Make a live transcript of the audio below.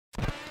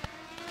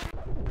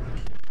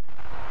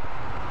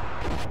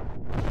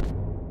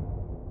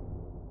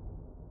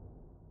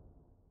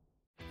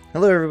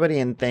Hello everybody,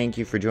 and thank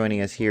you for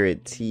joining us here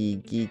at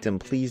TGeekdom.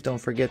 Please don't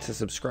forget to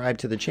subscribe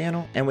to the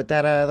channel, and with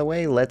that out of the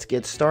way, let's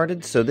get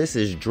started. So this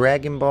is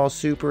Dragon Ball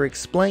Super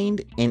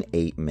explained in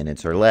 8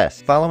 minutes or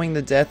less. Following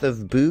the death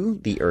of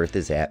Buu, the Earth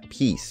is at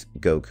peace.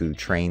 Goku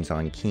trains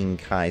on King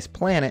Kai's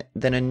planet,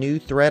 then a new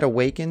threat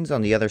awakens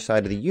on the other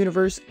side of the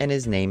universe, and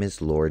his name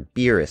is Lord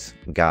Beerus,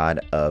 God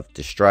of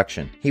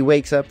Destruction. He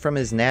wakes up from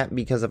his nap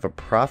because of a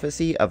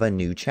prophecy of a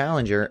new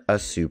challenger, a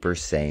Super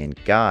Saiyan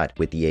God.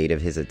 With the aid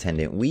of his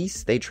attendant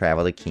Whis, they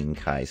travel to King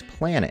Kai's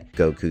planet.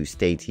 Goku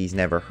states he's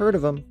never heard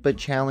of him, but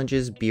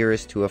challenges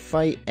Beerus to a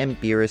fight, and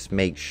Beerus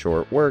makes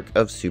short work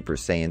of Super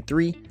Saiyan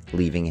 3,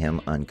 leaving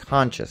him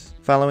unconscious.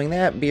 Following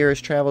that, Beerus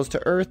travels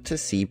to Earth to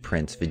see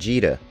Prince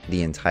Vegeta.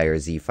 The entire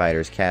Z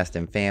Fighters cast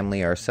and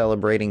family are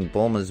celebrating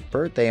Bulma's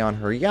birthday on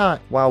her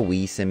yacht, while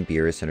Whis and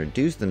Beerus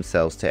introduce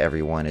themselves to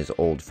everyone as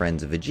old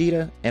friends of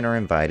Vegeta and are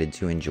invited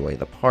to enjoy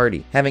the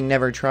party. Having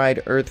never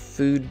tried Earth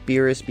food,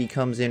 Beerus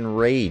becomes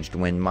enraged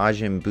when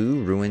Majin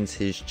Buu ruins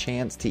his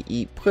chance to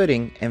eat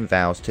pudding and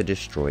vows to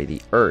destroy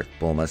the Earth.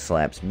 Bulma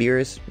slaps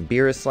Beerus,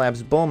 Beerus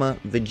slaps Bulma,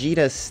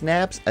 Vegeta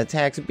snaps,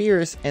 attacks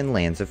Beerus, and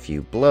lands a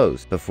few blows.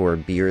 Before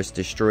Beerus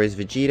destroys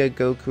Vegeta,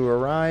 Goku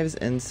arrives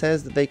and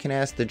says that they can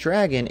ask the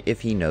dragon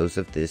if he knows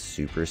of this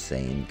Super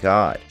Saiyan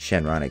God.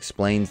 Shenron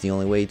explains the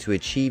only way to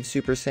achieve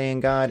Super Saiyan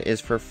God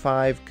is for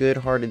 5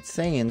 good-hearted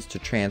Saiyans to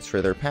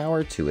transfer their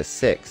power to a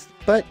 6th.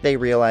 But they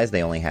realize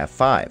they only have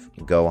 5,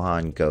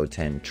 Gohan,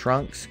 Goten,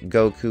 Trunks,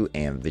 Goku,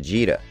 and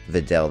Vegeta.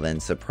 Videl then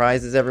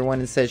surprises everyone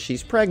and says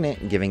she's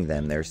pregnant, giving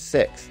them their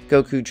 6th.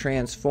 Goku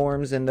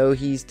transforms, and though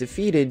he's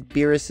defeated,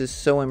 Beerus is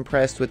so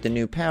impressed with the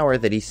new power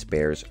that he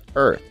spares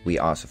Earth. We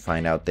also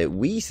find out that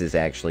Whis is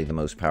actually the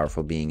most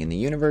powerful being in the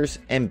universe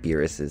and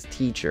Beerus'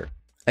 teacher.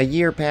 A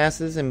year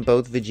passes and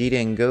both Vegeta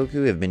and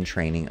Goku have been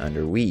training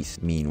under Whis.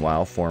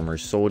 Meanwhile, former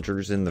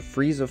soldiers in the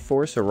Frieza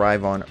Force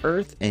arrive on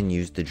Earth and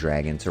use the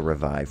dragon to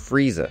revive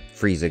Frieza.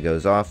 Frieza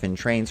goes off and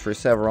trains for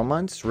several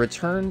months,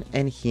 return,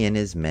 and he and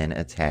his men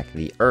attack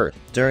the Earth.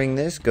 During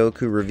this,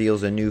 Goku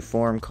reveals a new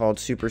form called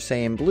Super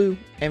Saiyan Blue,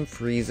 and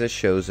Frieza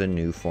shows a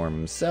new form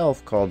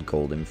himself called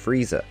Golden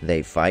Frieza.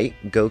 They fight,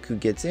 Goku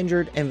gets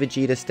injured, and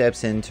Vegeta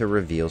steps in to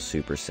reveal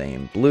Super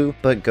Saiyan Blue,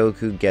 but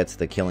Goku gets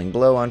the killing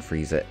blow on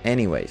Frieza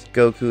anyways.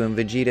 Goku and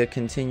Vegeta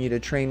continue to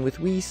train with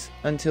Whis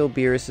until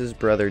Beerus'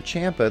 brother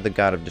Champa, the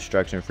God of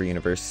Destruction for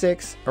Universe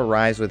 6,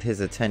 arrives with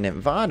his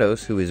attendant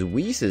Vados, who is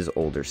Whis'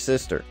 older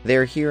sister.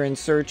 They're here in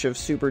search of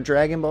Super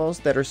Dragon Balls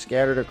that are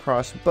scattered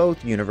across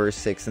both Universe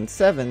 6 and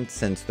 7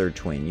 since they're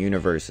twin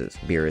universes.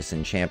 Beerus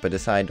and Champa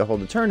decide to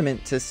hold a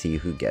tournament to see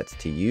who gets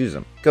to use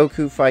them.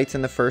 Goku fights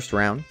in the first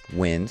round,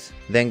 wins.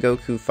 Then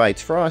Goku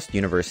fights Frost,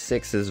 Universe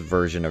 6's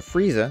version of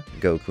Frieza.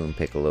 Goku and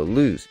Piccolo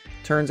lose.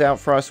 Turns out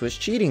Frost was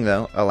cheating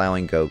though,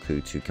 allowing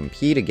Goku to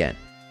compete again.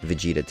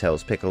 Vegeta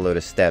tells Piccolo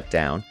to step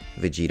down.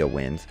 Vegeta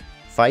wins.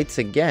 Fights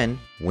again,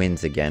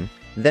 wins again.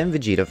 Then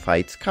Vegeta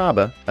fights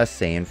Kaba, a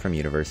Saiyan from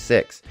Universe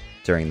 6.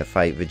 During the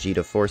fight,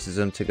 Vegeta forces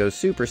him to go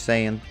Super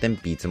Saiyan, then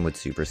beats him with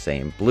Super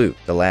Saiyan Blue.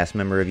 The last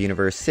member of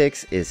Universe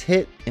 6 is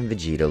Hit, and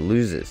Vegeta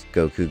loses.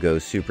 Goku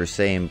goes Super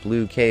Saiyan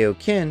Blue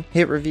Kaioken.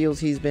 Hit reveals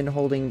he's been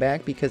holding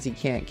back because he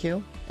can't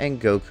kill,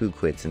 and Goku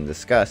quits in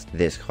disgust.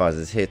 This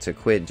causes Hit to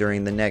quit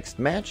during the next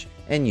match,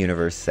 and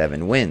Universe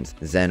 7 wins.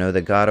 Zeno,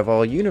 the god of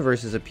all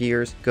universes,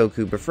 appears.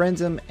 Goku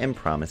befriends him and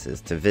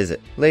promises to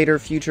visit. Later,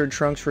 future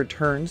Trunks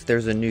returns.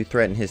 There's a new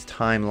threat in his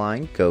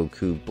timeline,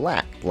 Goku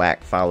Black.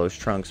 Black follows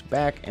Trunks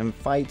back and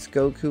fights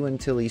Goku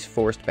until he's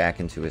forced back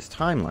into his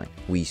timeline.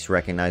 Whis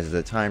recognizes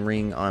a time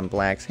ring on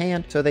Black's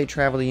hand, so they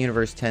travel to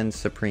Universe 10's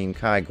Supreme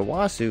Kai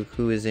Gawasu,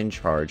 who is in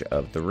charge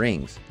of the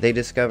rings. They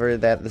discover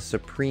that the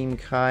Supreme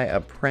Kai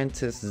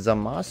apprentice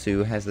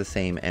Zamasu has the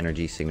same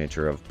energy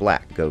signature of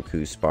Black.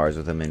 Goku spars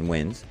with him and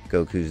wins.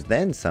 Goku's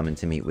then summoned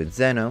to meet with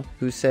Zeno,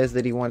 who says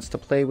that he wants to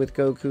play with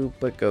Goku,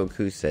 but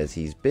Goku says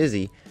he's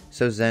busy,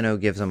 so Zeno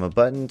gives him a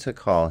button to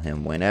call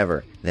him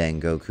whenever.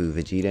 Then Goku,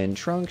 Vegeta, and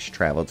Trunks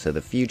travel to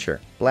the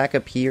future. Black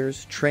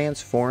appears,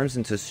 transforms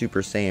into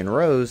Super Saiyan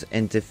Rose,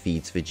 and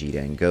defeats Vegeta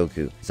and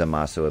Goku.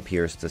 Zamasu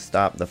appears to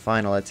stop the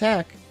final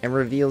attack, and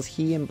reveals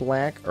he and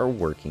Black are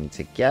working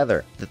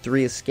together. The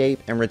three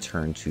escape and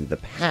return to the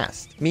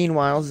past.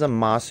 Meanwhile,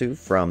 Zamasu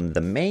from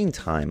the main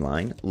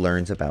timeline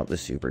learns about the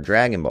Super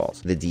Dragon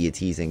Balls. The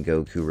deities and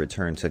Goku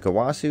return to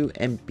Gawasu,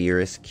 and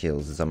Beerus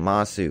kills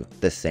Zamasu.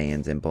 The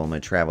Saiyans and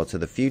Bulma travel to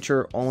the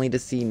future, only to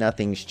see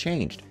nothing's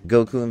changed.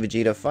 Goku and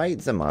Vegeta fight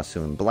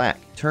Zamasu and Black.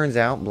 Turns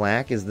out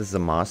Black is the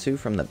Zamasu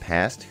from the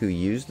past who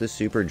used the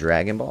Super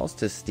Dragon Balls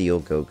to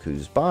steal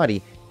Goku's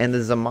body, and the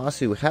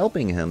Zamasu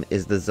helping him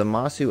is the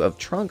Zamasu of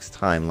Trunks'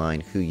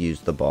 timeline who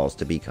used the balls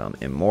to become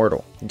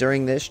immortal.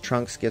 During this,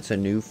 Trunks gets a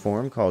new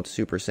form called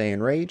Super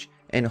Saiyan Rage,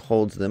 and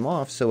holds them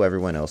off so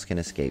everyone else can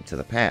escape to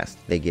the past.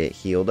 They get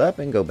healed up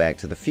and go back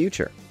to the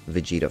future.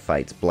 Vegeta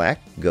fights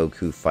Black,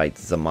 Goku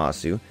fights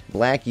Zamasu.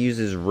 Black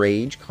uses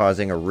rage,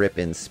 causing a rip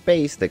in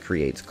space that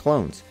creates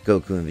clones.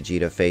 Goku and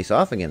Vegeta face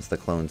off against the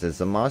clones as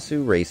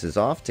Zamasu races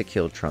off to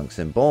kill Trunks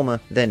and Bulma,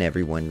 then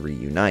everyone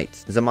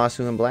reunites.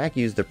 Zamasu and Black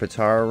use the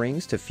Potara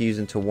rings to fuse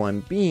into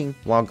one being,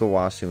 while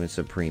Gowasu and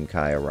Supreme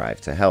Kai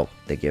arrive to help.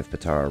 They give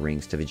Potara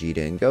rings to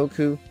Vegeta and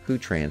Goku, who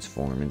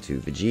transform into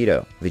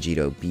Vegito.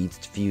 Vegito beats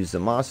fuse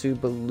Zamasu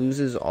but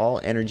loses all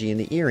energy in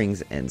the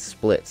earrings and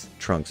splits.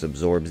 Trunks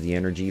absorbs the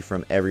energy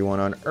from everyone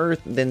on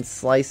Earth, then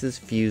slices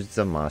fused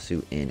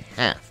Zamasu in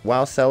half.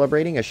 While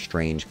celebrating, a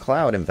strange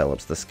cloud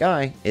envelops the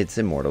sky. It's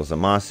immortal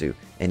Zamasu,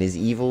 and his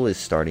evil is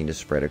starting to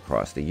spread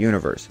across the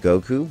universe.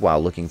 Goku,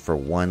 while looking for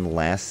one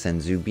last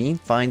Senzu bean,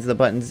 finds the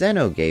button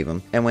Zeno gave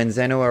him, and when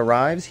Zeno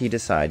arrives, he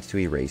decides to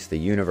erase the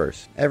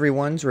universe.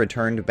 Everyone's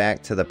returned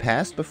back to the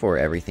past before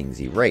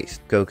everything's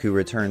erased. Goku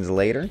returns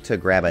later to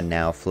grab a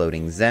now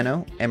floating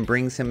Zeno and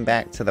brings him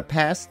back to the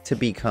past to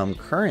become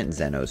current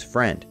Zeno's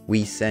friend.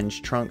 We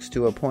send Trunks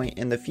to a point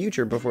in the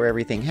future before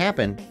everything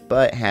happened,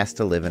 but has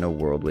to live in a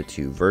world with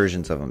two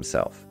versions of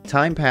himself.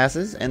 Time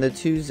passes and the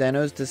two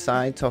Zenos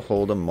decide to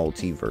hold a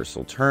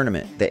multiversal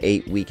tournament. The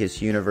 8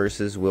 weakest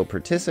universes will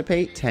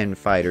participate, 10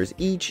 fighters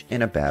each,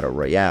 in a battle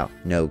royale.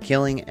 No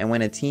killing, and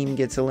when a team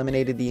gets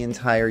eliminated, the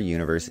entire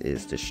universe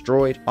is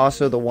destroyed.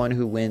 Also, the one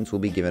who wins will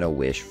be given a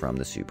wish from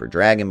the Super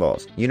Dragon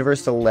Balls.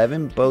 Universe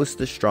 11 boasts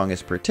the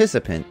strongest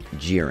participant,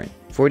 Jiren.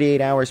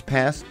 48 hours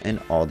pass and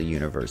all the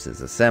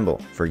universes assemble.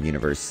 For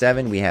Universe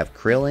 7, we have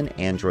Krillin,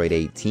 Android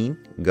 18,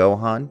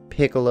 Gohan,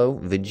 Piccolo,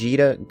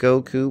 Vegeta,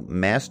 Goku,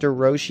 Master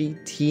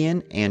Roshi,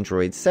 Tien,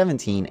 Android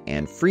 17,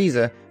 and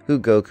Frieza, who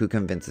Goku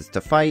convinces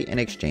to fight in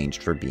exchange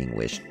for being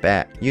wished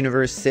back.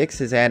 Universe 6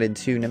 has added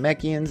 2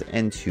 Namekians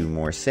and 2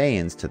 more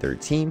Saiyans to their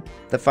team.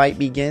 The fight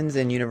begins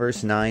and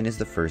Universe 9 is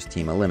the first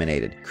team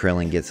eliminated.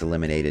 Krillin gets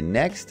eliminated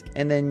next,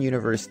 and then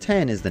Universe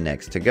 10 is the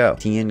next to go.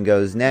 Tien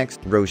goes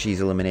next. Roshi's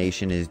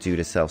elimination is due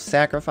to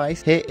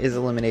self-sacrifice. Hit is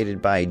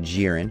eliminated by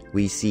Jiren.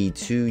 We see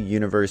 2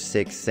 Universe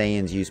 6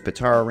 Saiyans use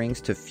Potara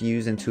rings to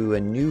fuse into a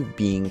new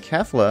being,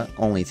 Kefla,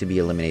 only to be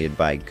eliminated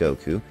by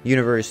Goku.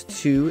 Universe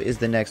 2 is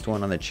the next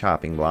one on the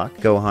chopping block.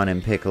 Gohan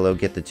and Piccolo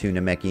get the 2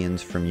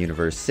 Namekians from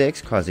Universe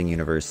 6, causing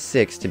Universe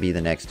 6 to be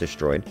the next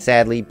destroyed.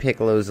 Sadly,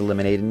 Piccolo's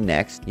eliminated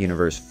next.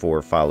 Universe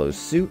 4 follows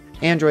suit.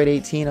 Android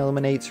 18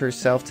 eliminates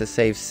herself to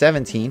save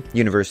 17.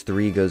 Universe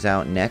 3 goes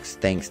out next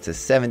thanks to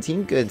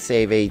 17. Good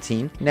save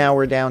 18. Now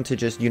we're down to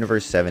just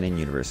Universe 7 and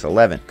Universe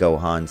 11.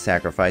 Gohan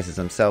sacrifices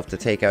himself to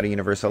take out a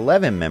Universe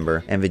 11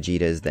 member, and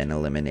Vegeta is then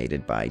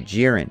eliminated by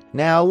Jiren.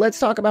 Now let's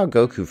talk about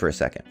Goku for a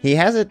second. He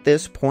has at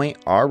this point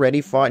already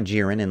fought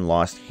Jiren and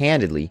lost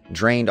handedly,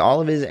 drained all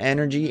of his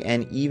energy,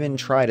 and even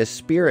tried a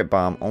spirit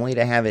bomb only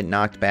to have it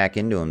knocked back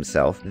into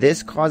himself.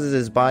 This causes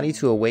his body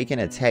to awaken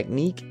a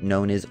technique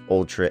known as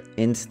Ultra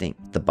Instinct.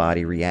 The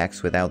body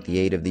reacts without the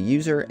aid of the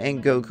user,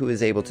 and Goku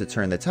is able to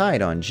turn the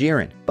tide on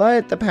Jiren.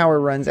 But the power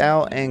runs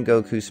out, and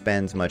Goku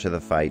spends much of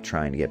the fight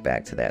trying to get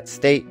back to that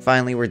state.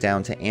 Finally, we're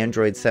down to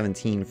Android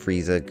 17,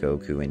 Frieza,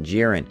 Goku, and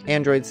Jiren.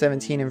 Android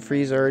 17 and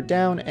Frieza are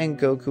down, and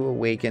Goku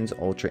awakens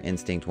Ultra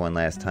Instinct one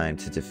last time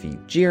to defeat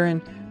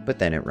Jiren, but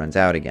then it runs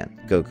out again.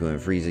 Goku and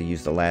Frieza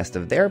use the last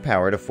of their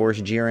power to force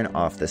Jiren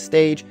off the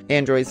stage.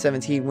 Android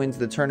 17 wins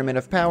the Tournament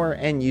of Power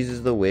and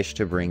uses the wish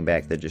to bring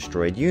back the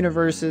destroyed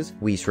universes.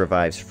 Whis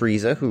revives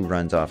Frieza, who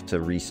runs off to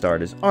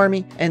restart his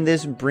army, and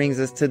this brings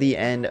us to the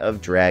end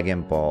of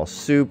Dragon Ball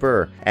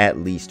Super, at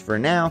least for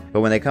now.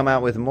 But when they come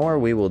out with more,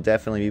 we will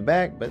definitely be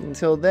back. But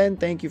until then,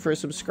 thank you for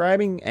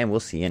subscribing, and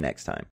we'll see you next time.